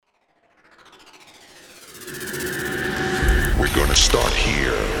We're gonna start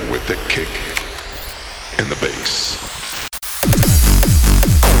here with the kick and the bass.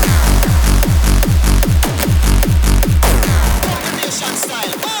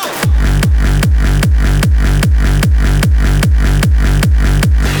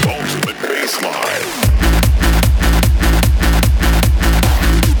 Ultimate bassline.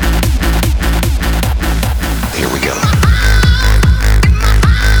 Here we go.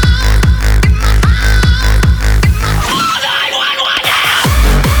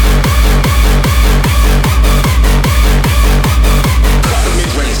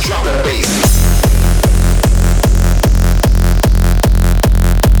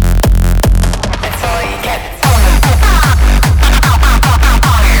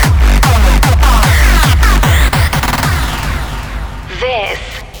 This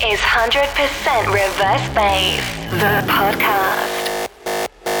is 100% Reverse Bass, the podcast.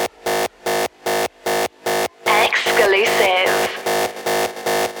 Exclusive.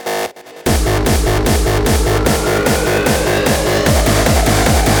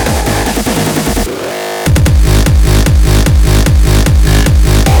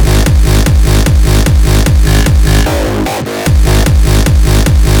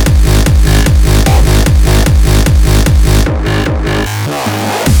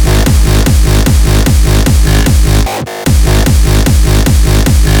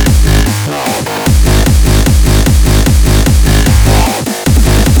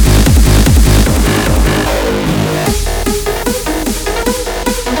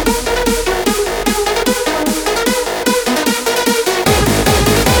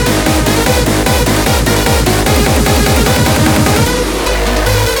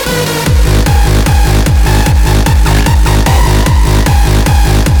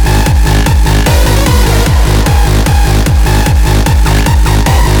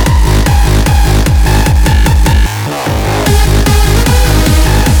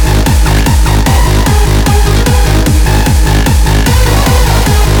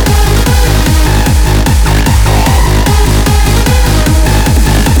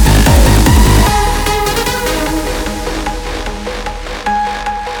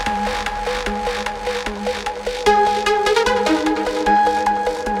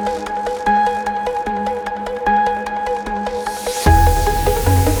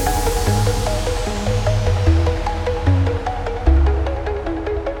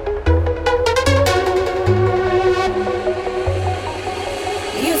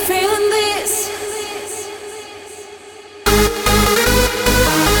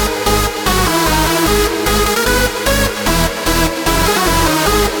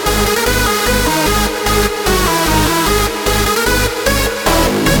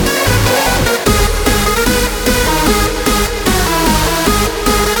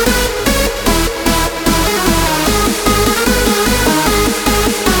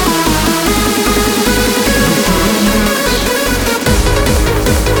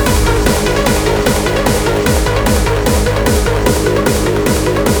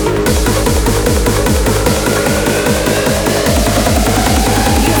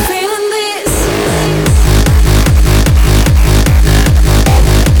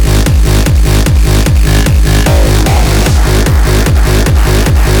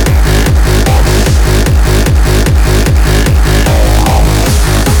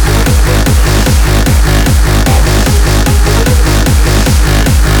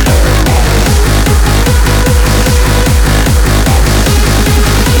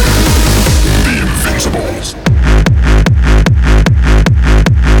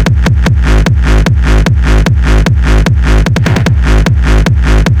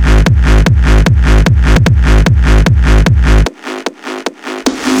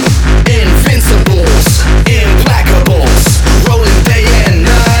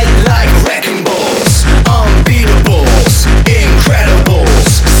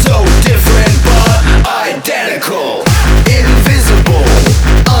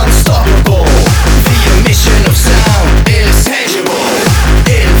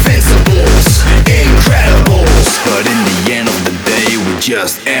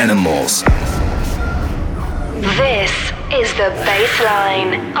 Just animals. This is the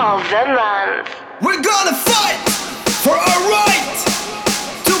baseline of the month. We're gonna fight for our right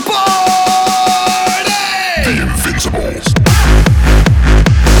to party! The Invincibles.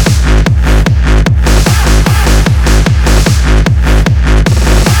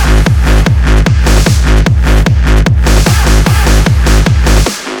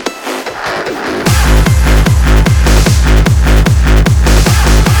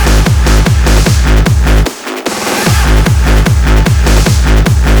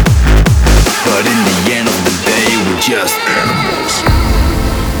 Just animals.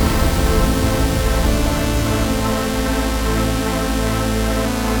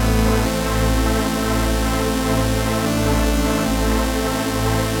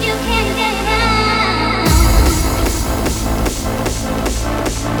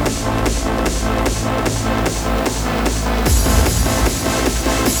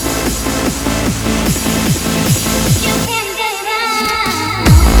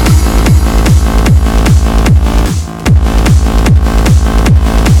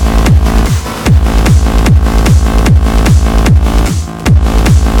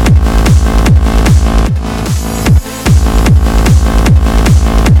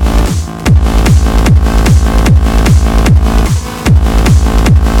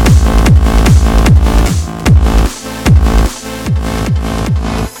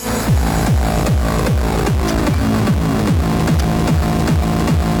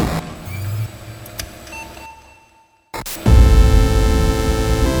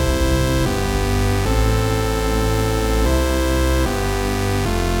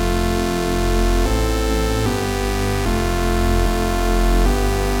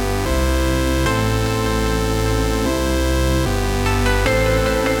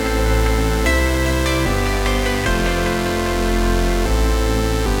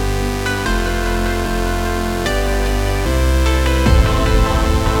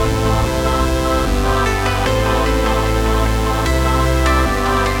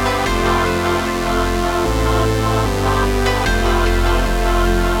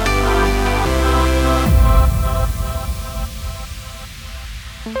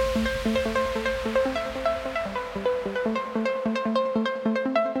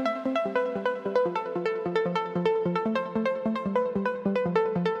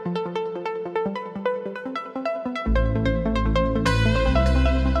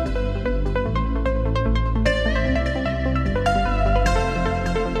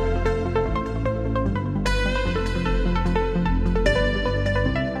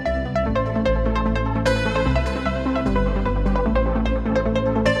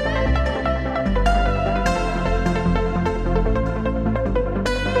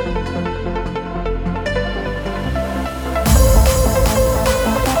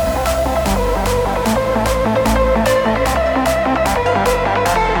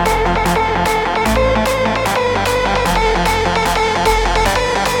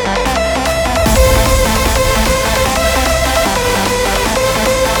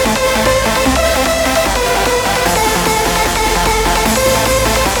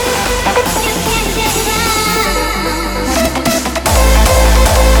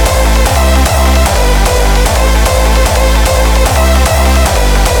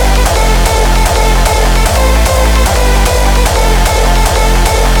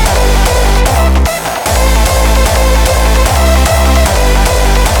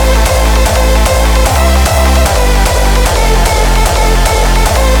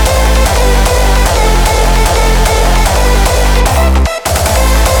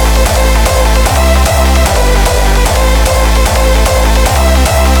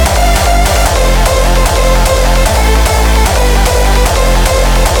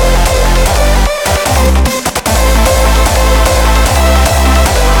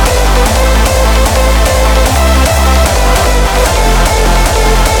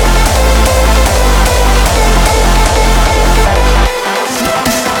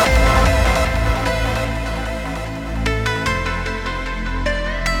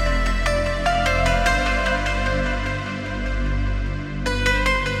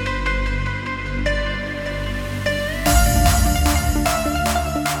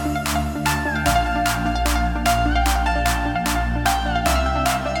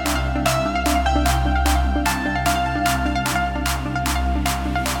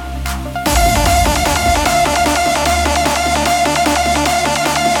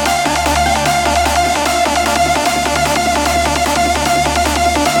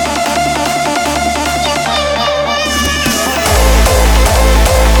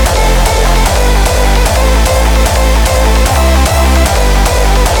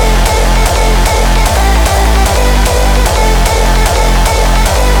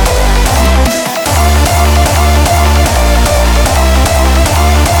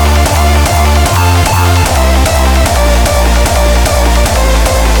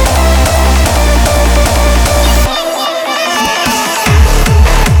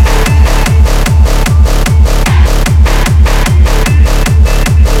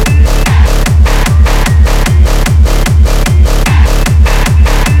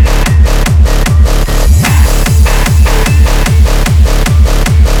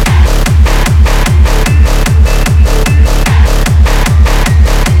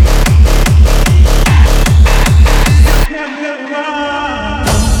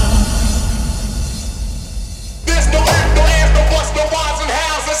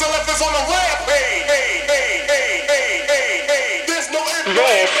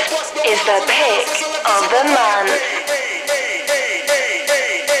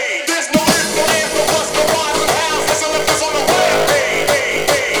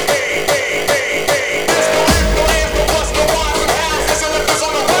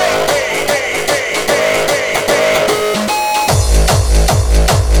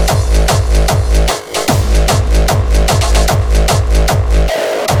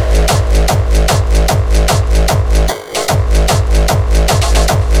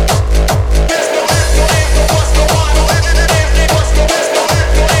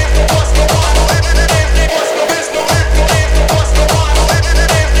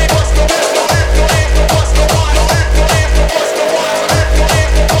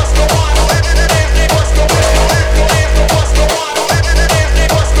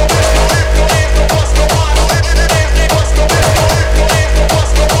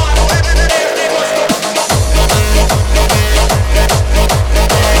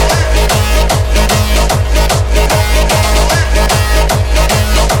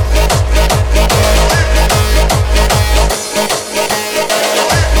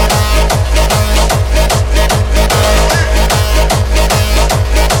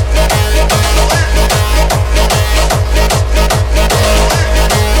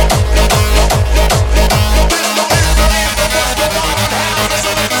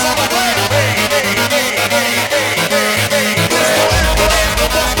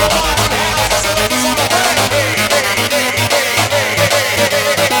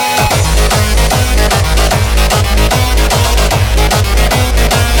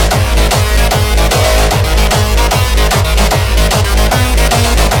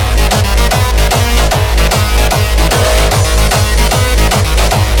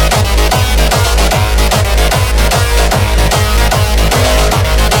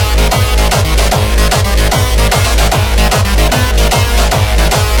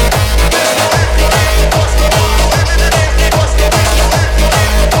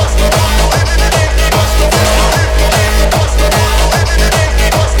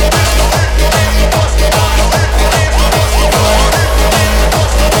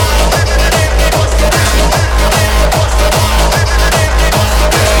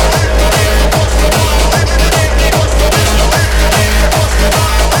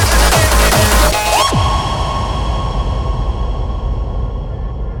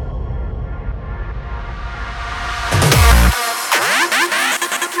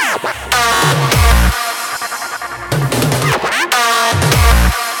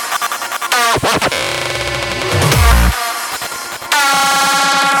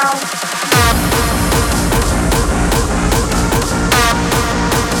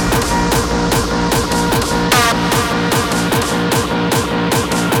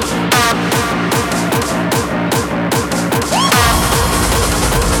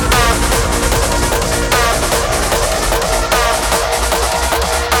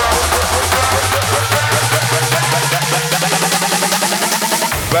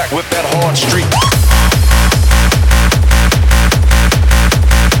 Back with that hard street.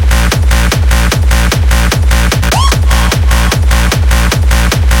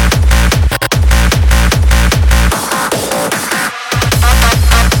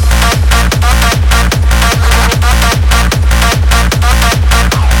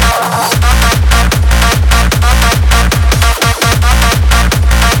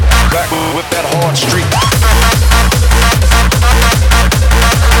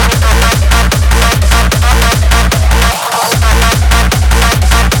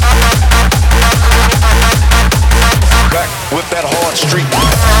 With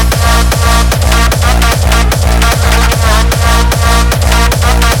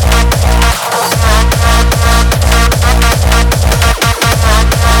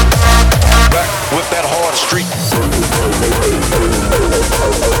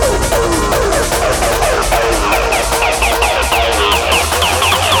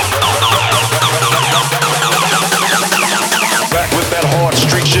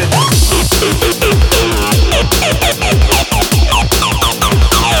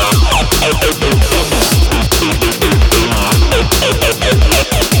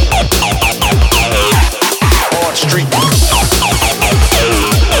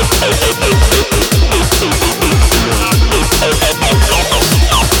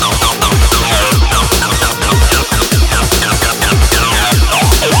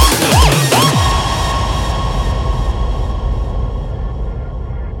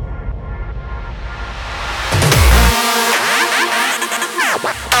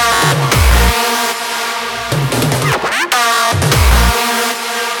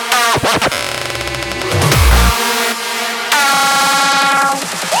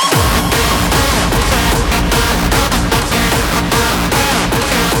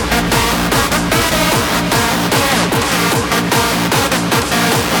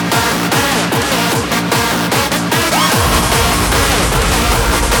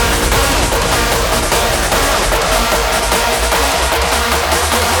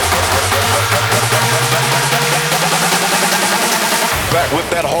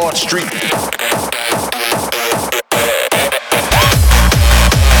that hard street.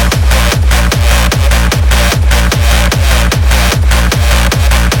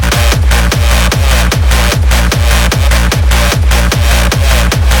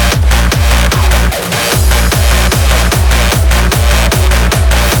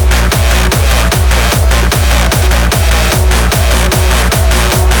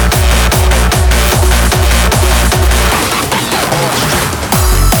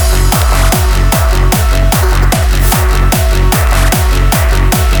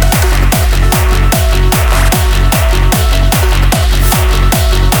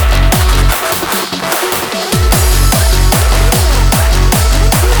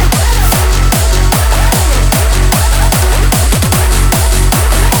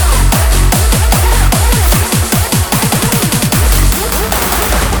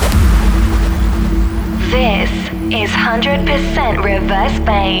 Is 100% reverse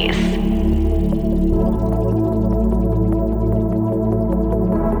bass.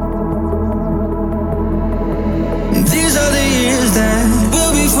 These are the years that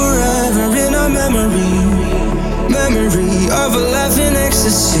will be forever in our memory. Memory of a life in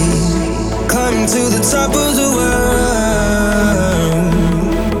ecstasy, climbing to the top of the world.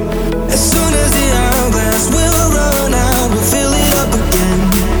 As soon as the hourglass will run out, we'll fill it up again,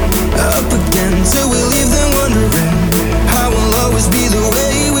 till we leave them wondering how we'll always be the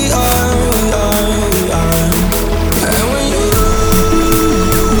way we are. And when you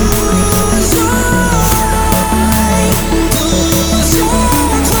lose your eyes, lose your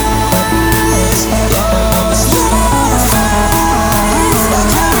place, lost your face, I'll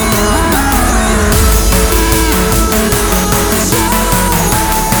carry you.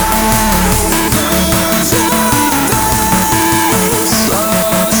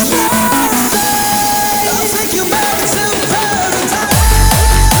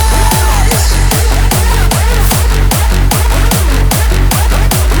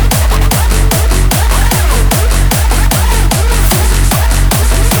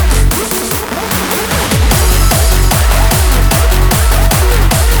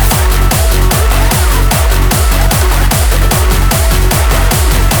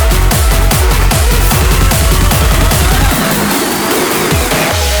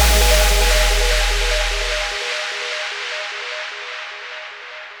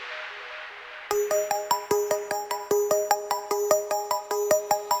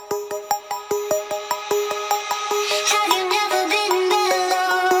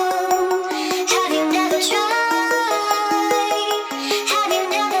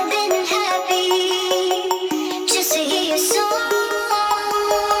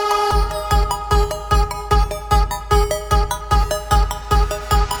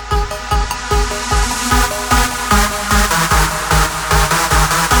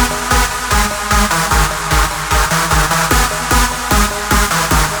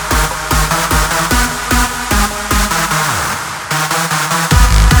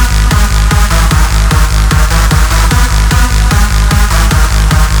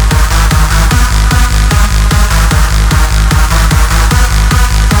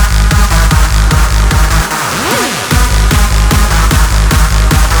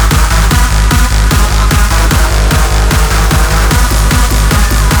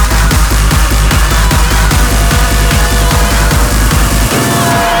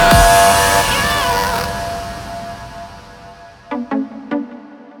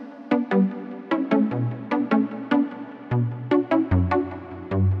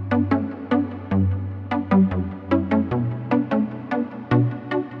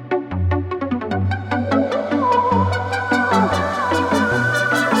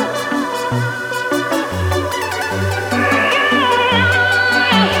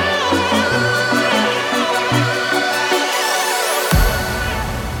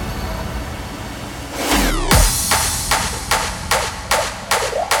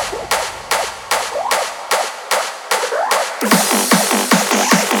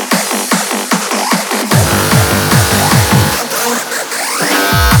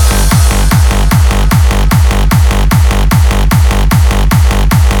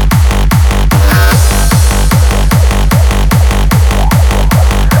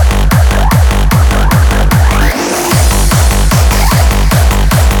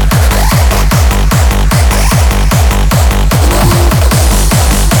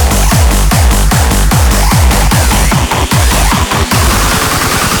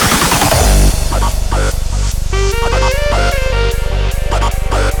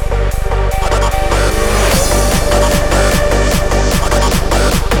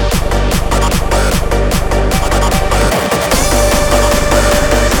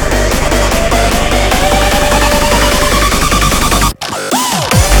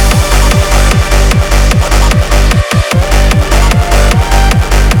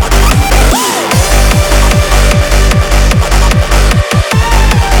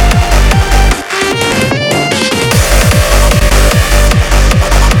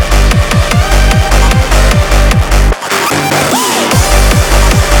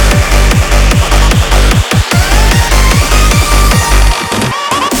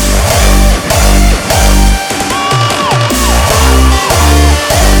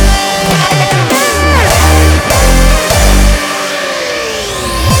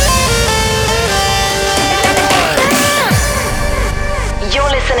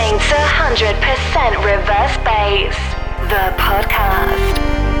 listening to 100% Reverse Bass, the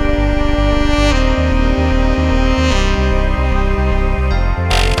podcast.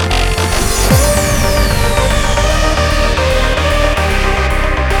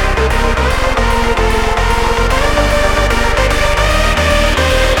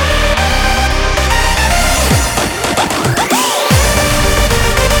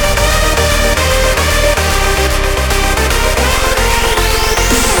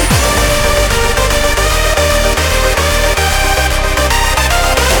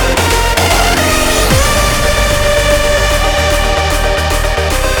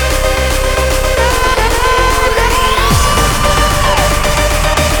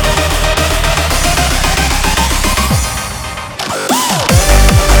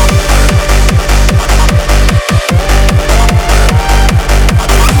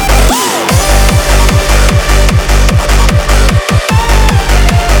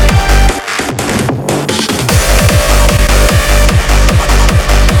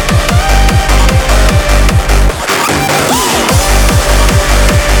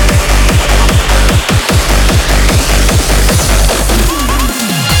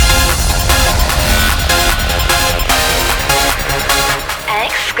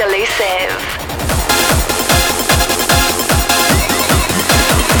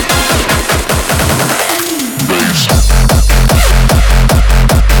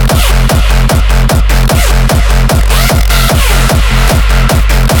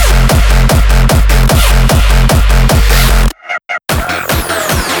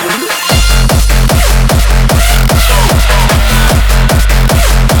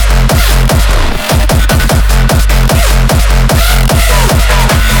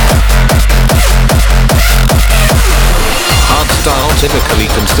 Typically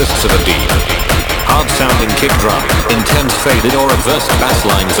consists of a deep, hard-sounding kick drum, intense faded or reversed bass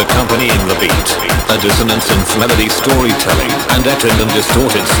lines accompanying the beat, a dissonance in melody storytelling, and echoed and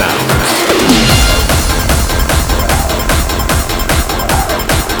distorted sounds.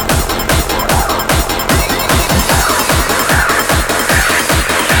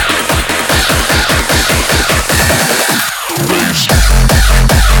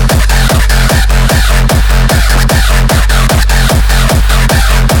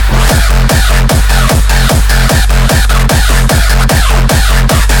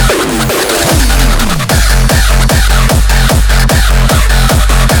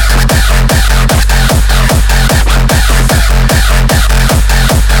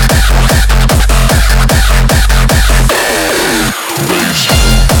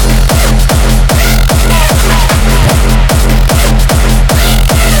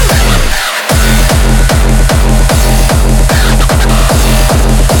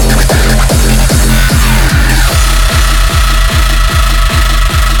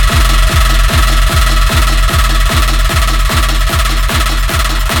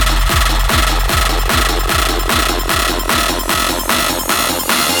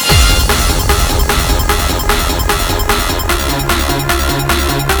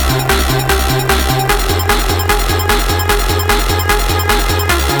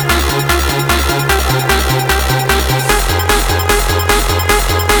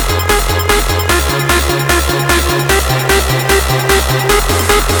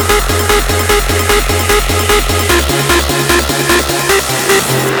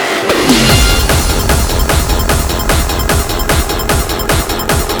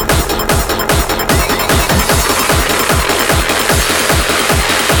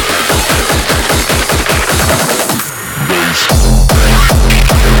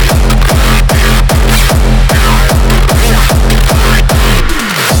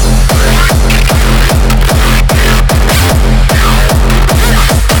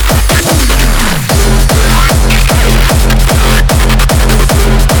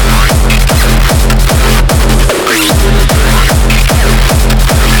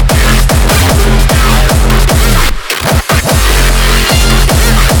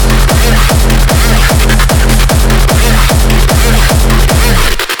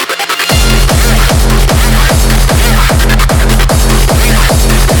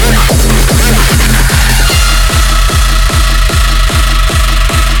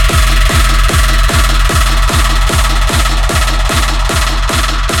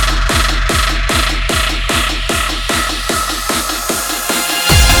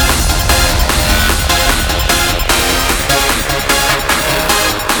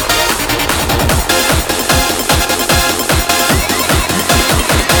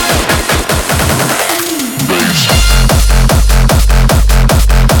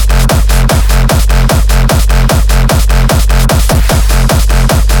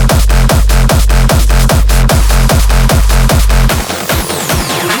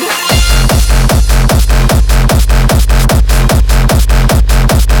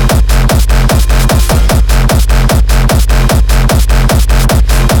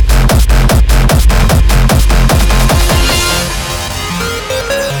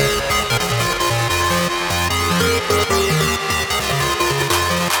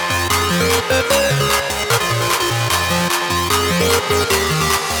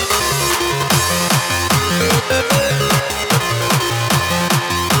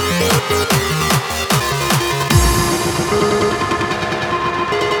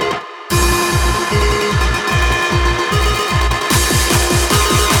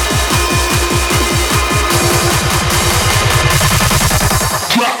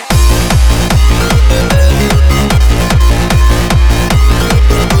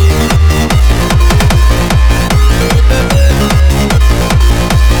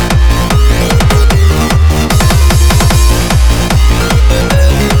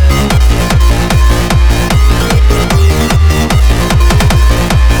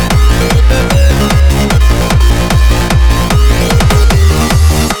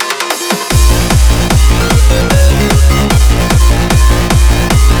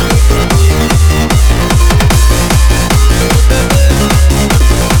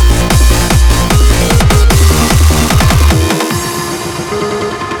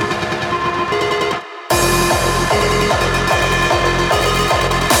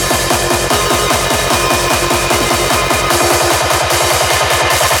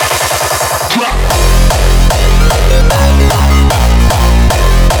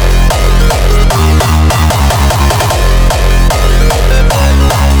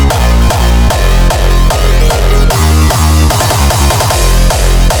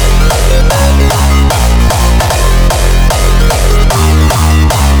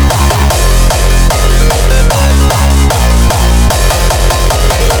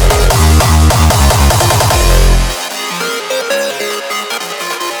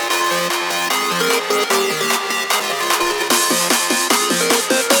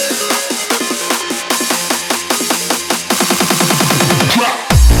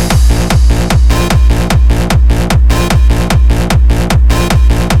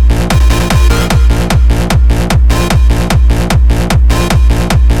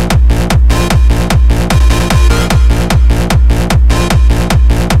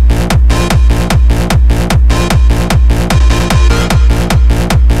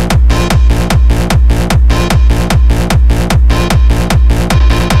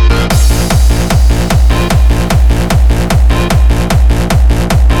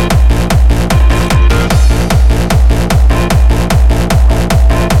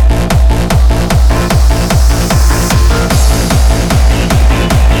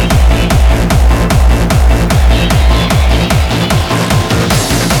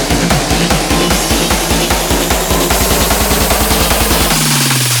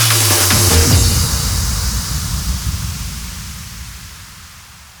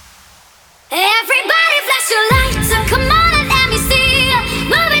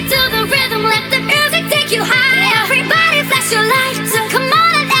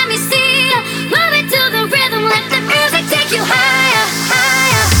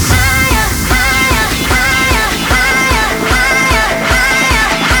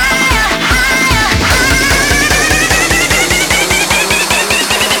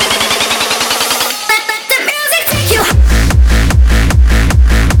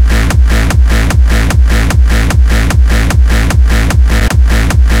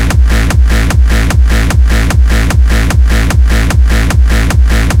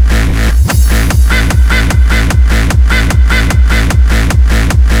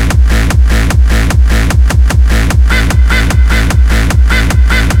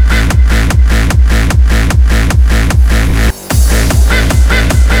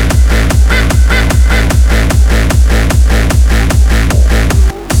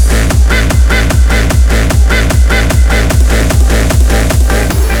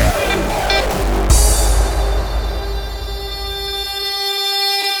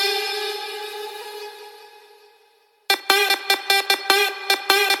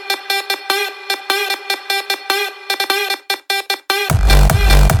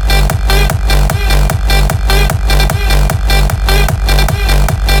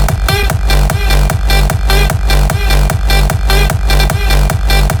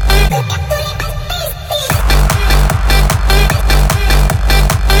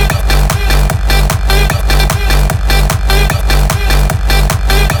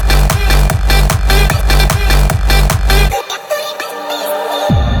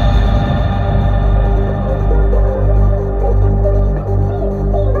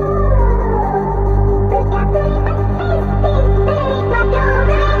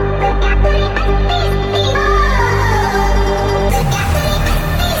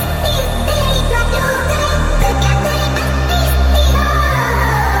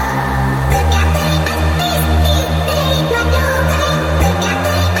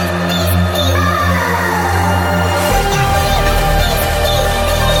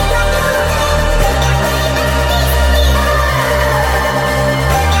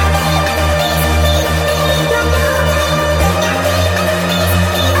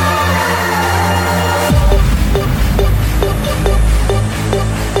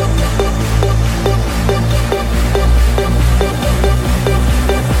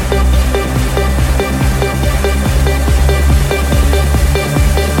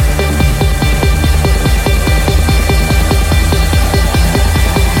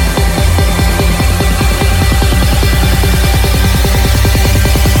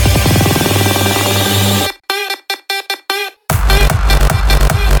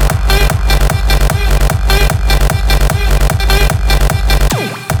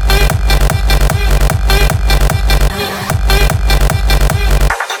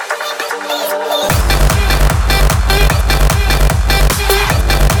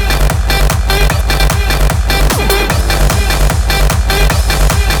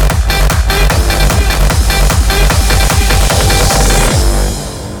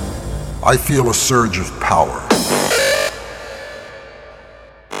 I feel a surge of power.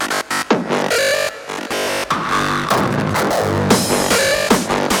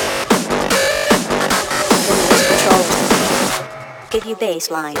 Give you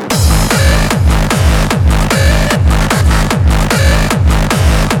baseline.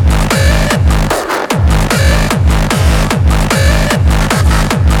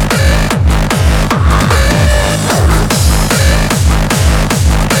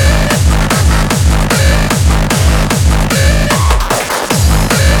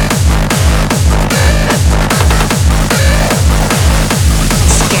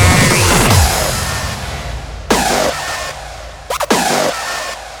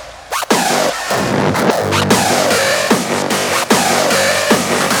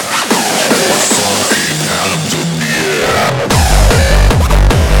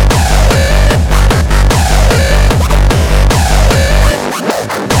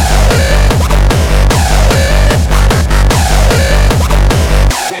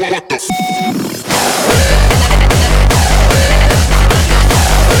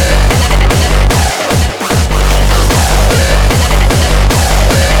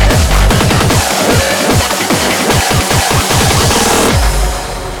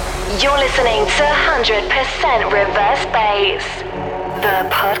 You're listening to 100% Reverse Bass, the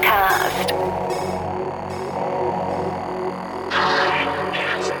podcast.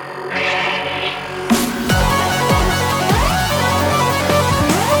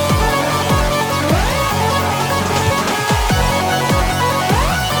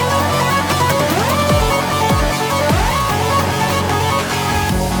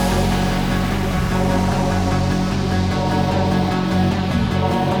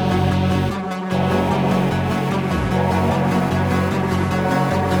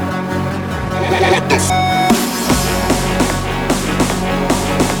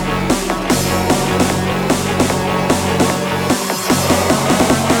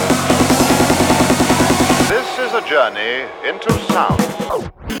 This is a journey into sound.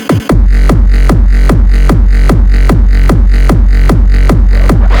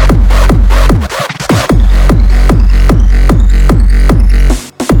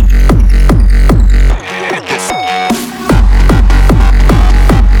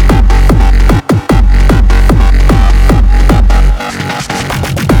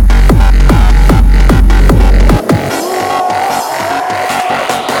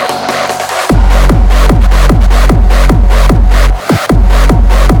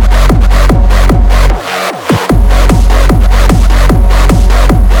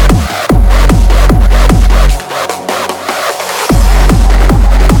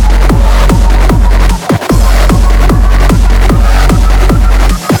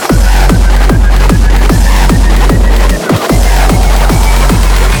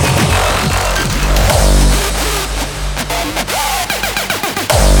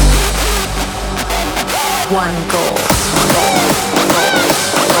 One goal.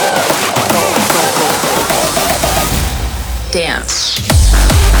 Dance.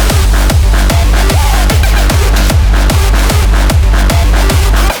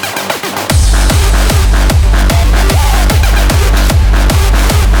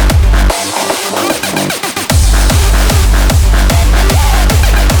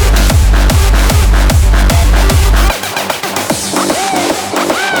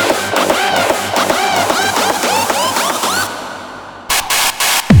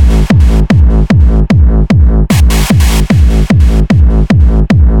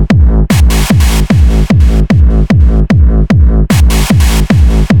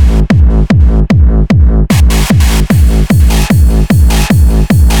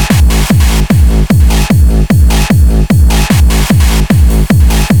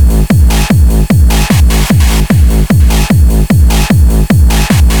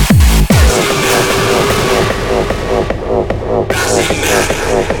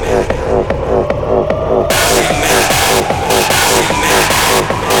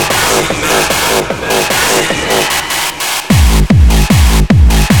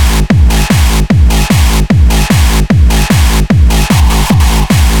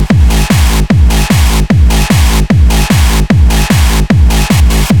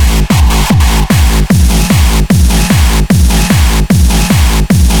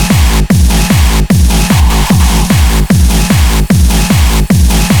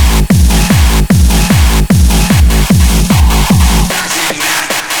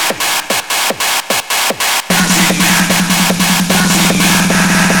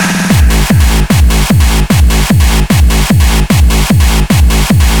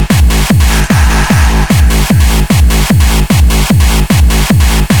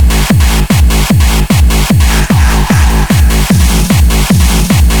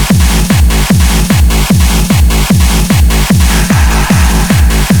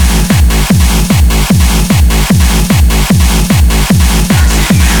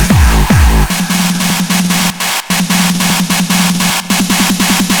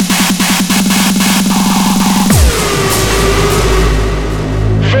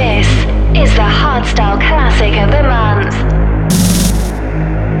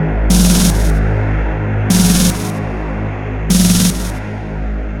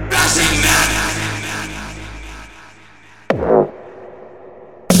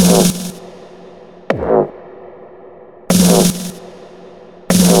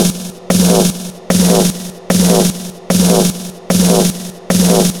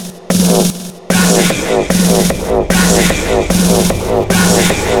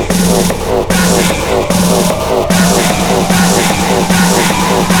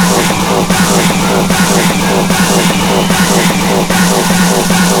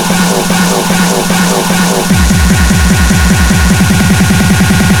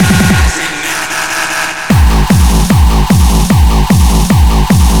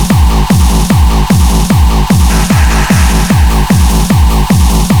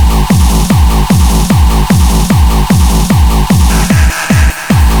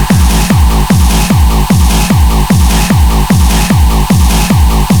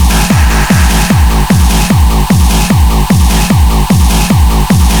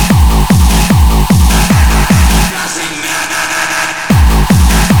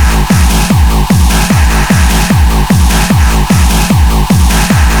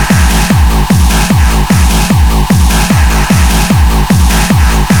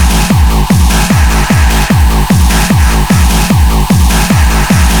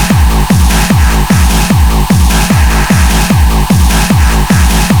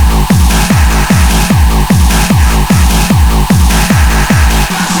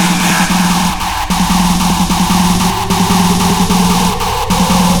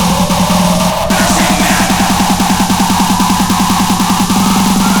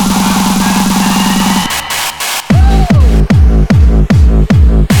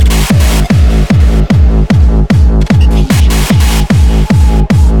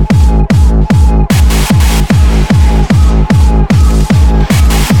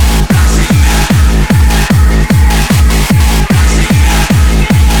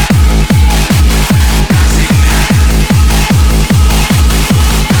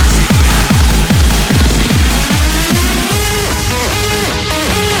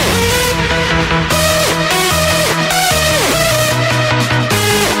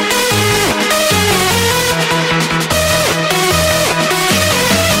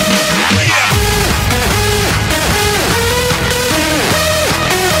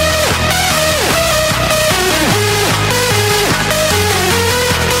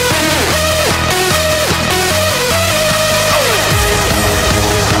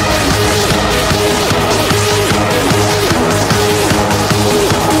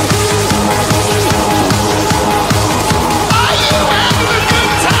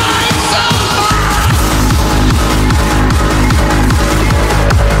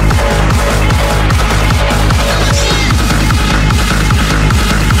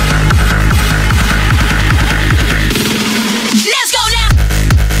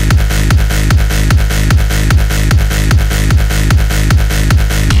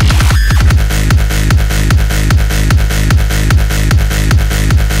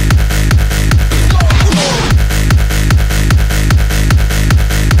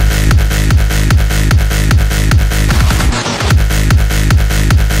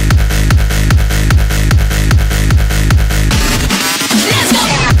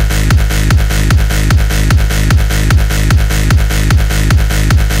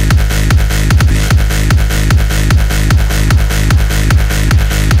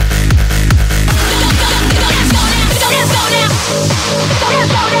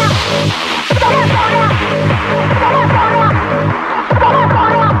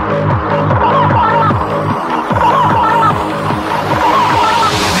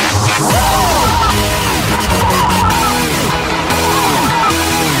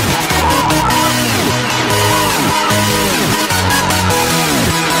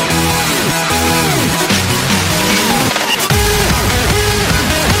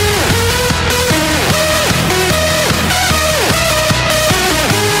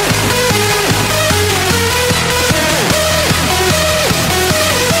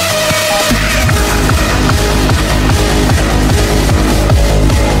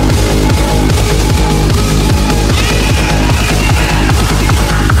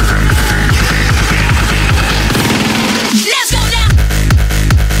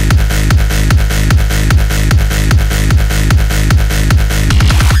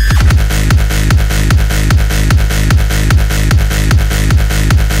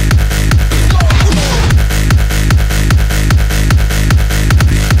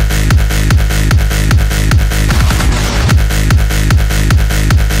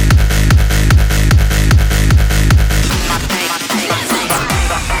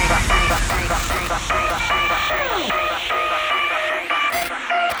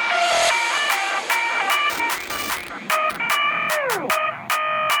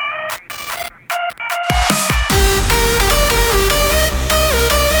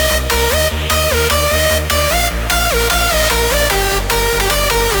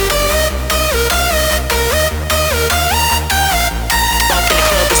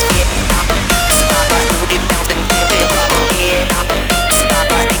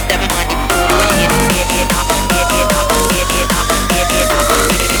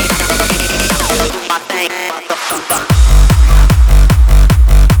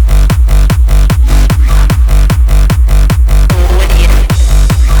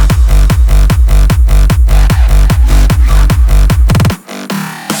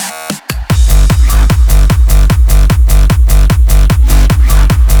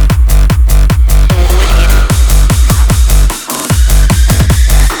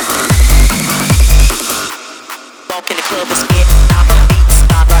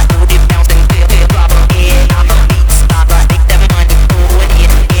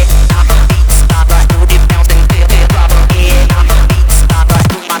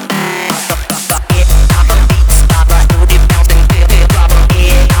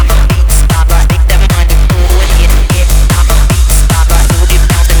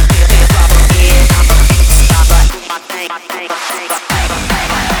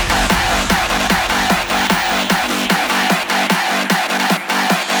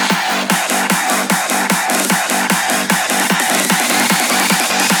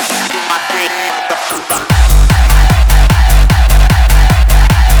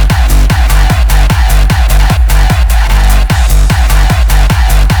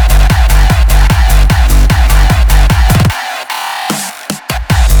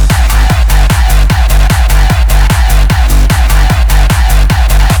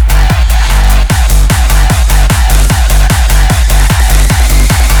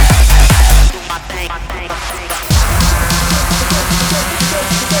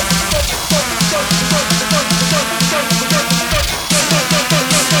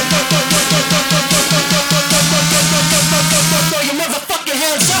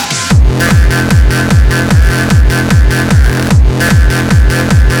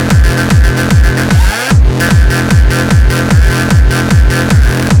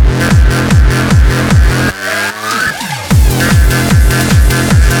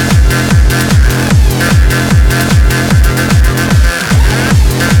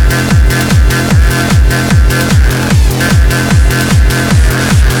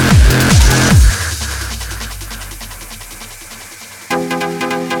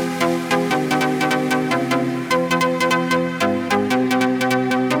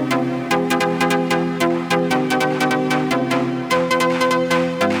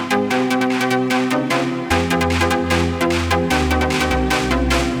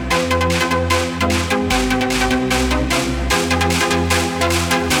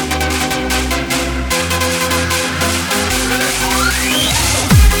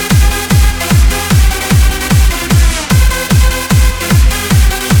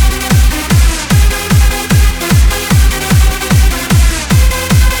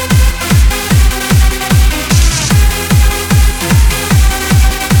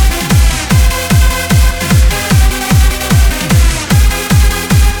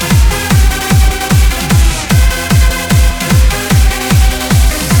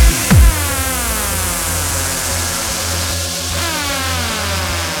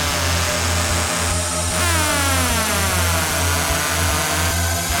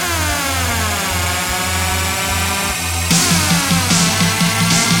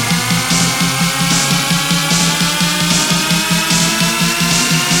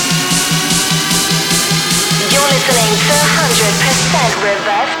 100%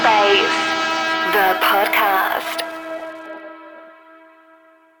 reverse bass. The podcast.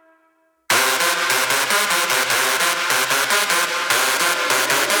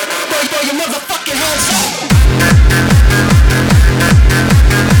 Throw your motherfucking hands up.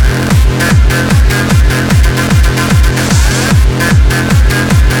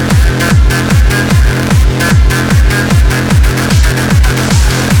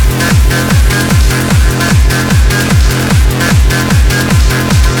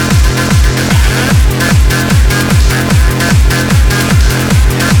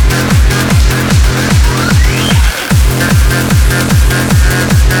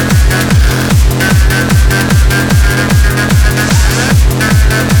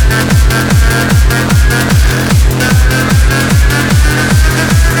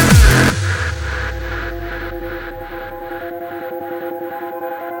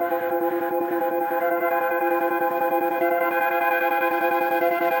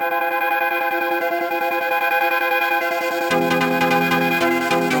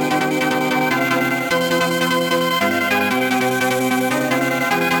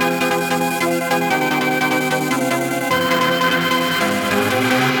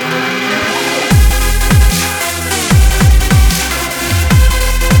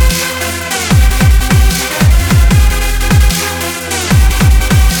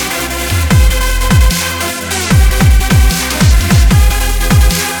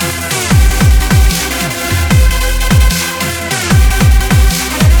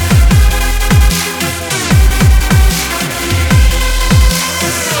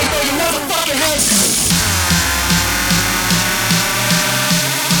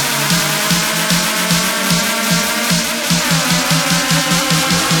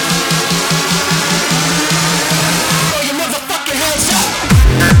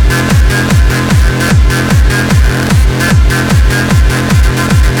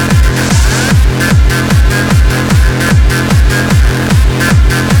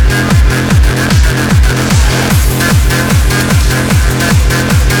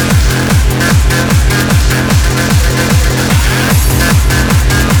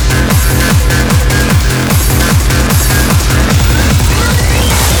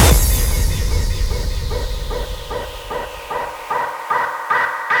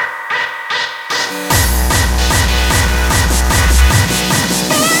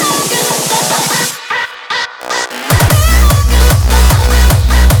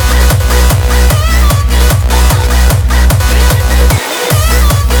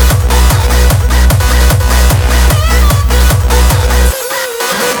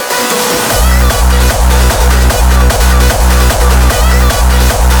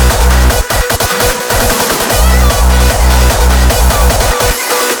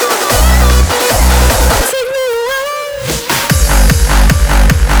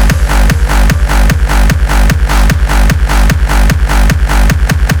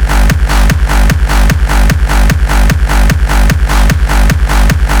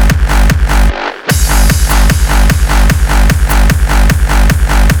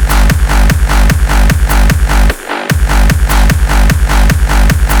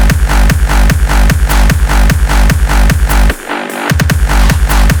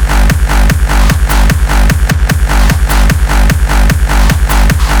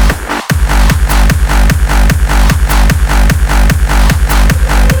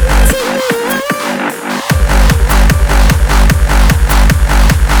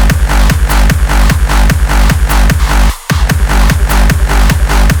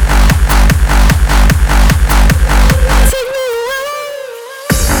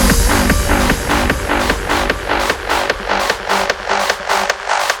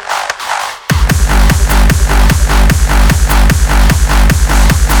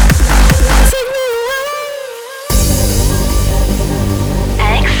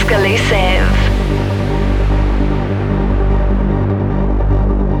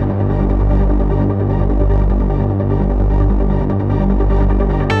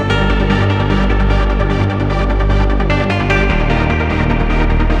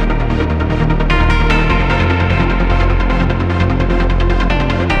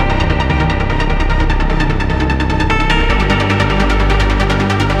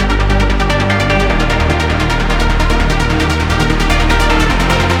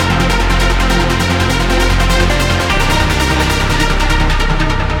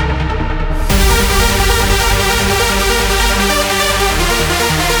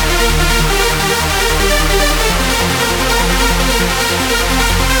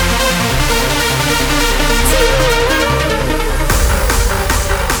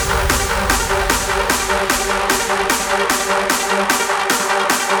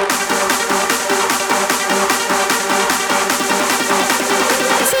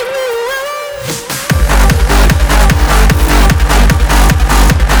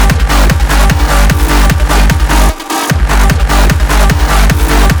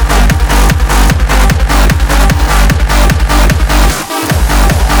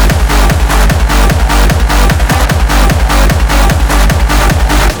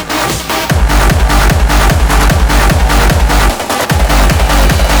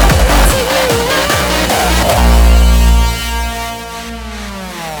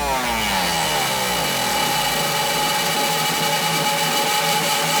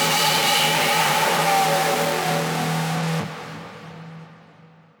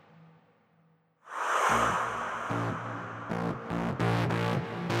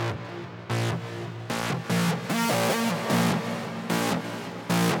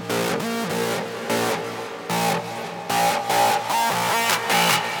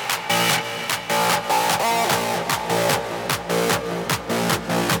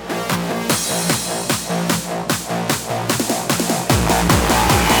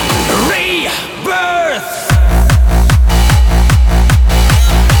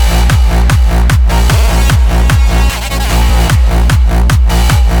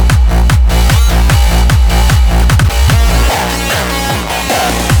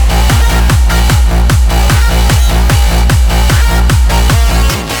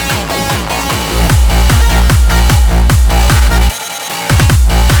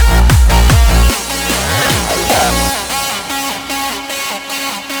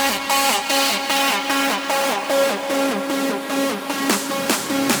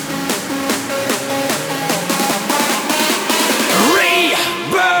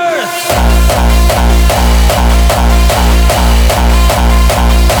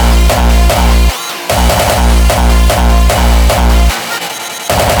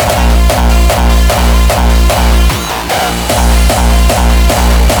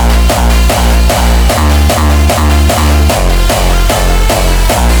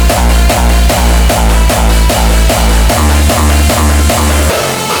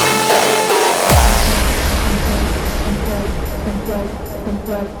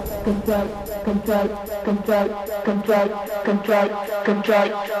 Let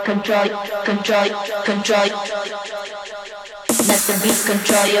the beat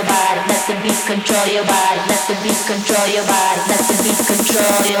control your body. Let the beat control your body. Let the beat control your body. Let the beat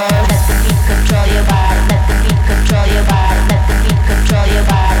control your. Let the beat control your body. Let the beat control your body. Let the beat control your body. Let the beat control your. Let the beat control your body. Let the beat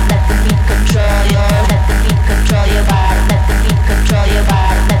control your body. Let the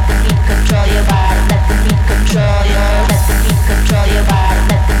beat control your body. Let the beat control your. Let the beat control your body.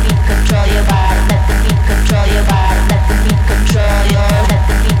 Let the beat control your body. Let the beat control your body. Let the beat control your. Let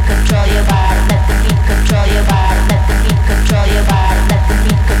the beat control your body. Let the beat control your body. Let the beat control your body. Let the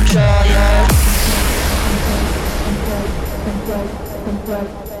beat control your.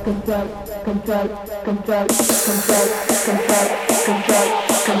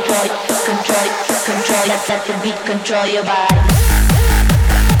 Control. Let the beat control your body.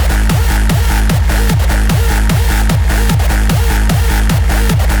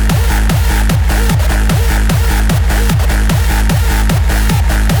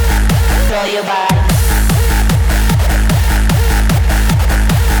 Control your body.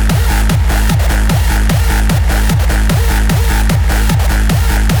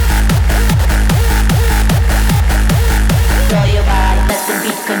 Control your body, let the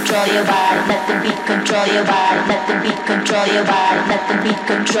beat control your body, let the beat control your body, let the beat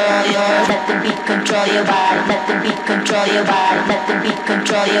control your, let the beat control your body, let the beat control your body, let the beat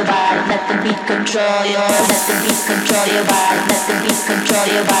control your body, let the beat control your, let the beat control your body, let the beat control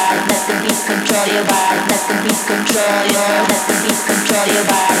your body, let the beat control your body, let the beat control your, let the beat control your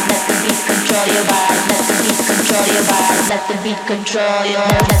body, let the beat control your body, let the beat control your body, let the beat control your, let the beat control your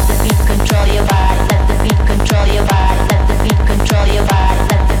body, let the beat control your body, let the beat control your body, let the beat control your, let the beat control your body, let the beat control your body, let the beat control your body,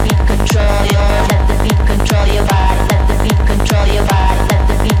 let the beat control your, let the beat control your body, let the beat control your body,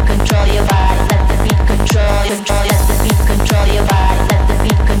 let the beat control your body, let the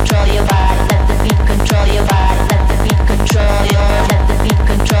beat control your, let the beat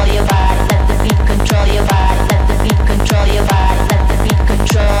control your body, let the beat control your body, let the beat control your body, let the beat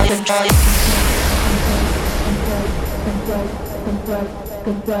control your.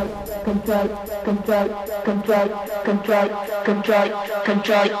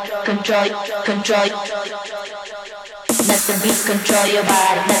 Control. Let the beat control your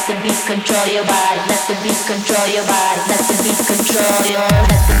body. Let the beat control your body. Let the beat control your body. Let the beat control your.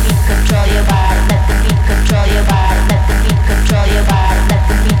 Let the beat control your body. Let the beat control your body. Let the beat control your body. Let the beat control your. Let the beat control your body. Let the beat control your body. Let the beat control your body. Let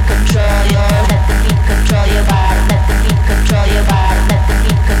the beat control your. Let the beat control your body. Let the beat control your body. Let the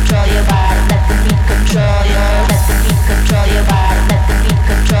beat control your body. Let the beat control your. Let the beat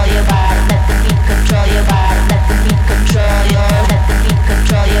control your body. Let the beat control your body. Let the beat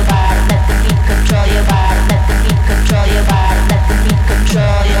control your body. Let the beat control your. Let the beat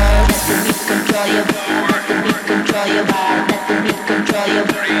control your. Let the beat control your body. Let the beat control your. Let the beat control your body. Let the beat control your.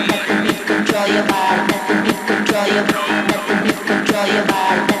 Let the beat control your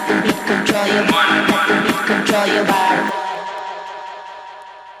body. Let the beat control your. Let the beat control your body.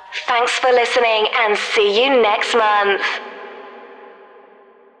 Thanks for listening and see you next month.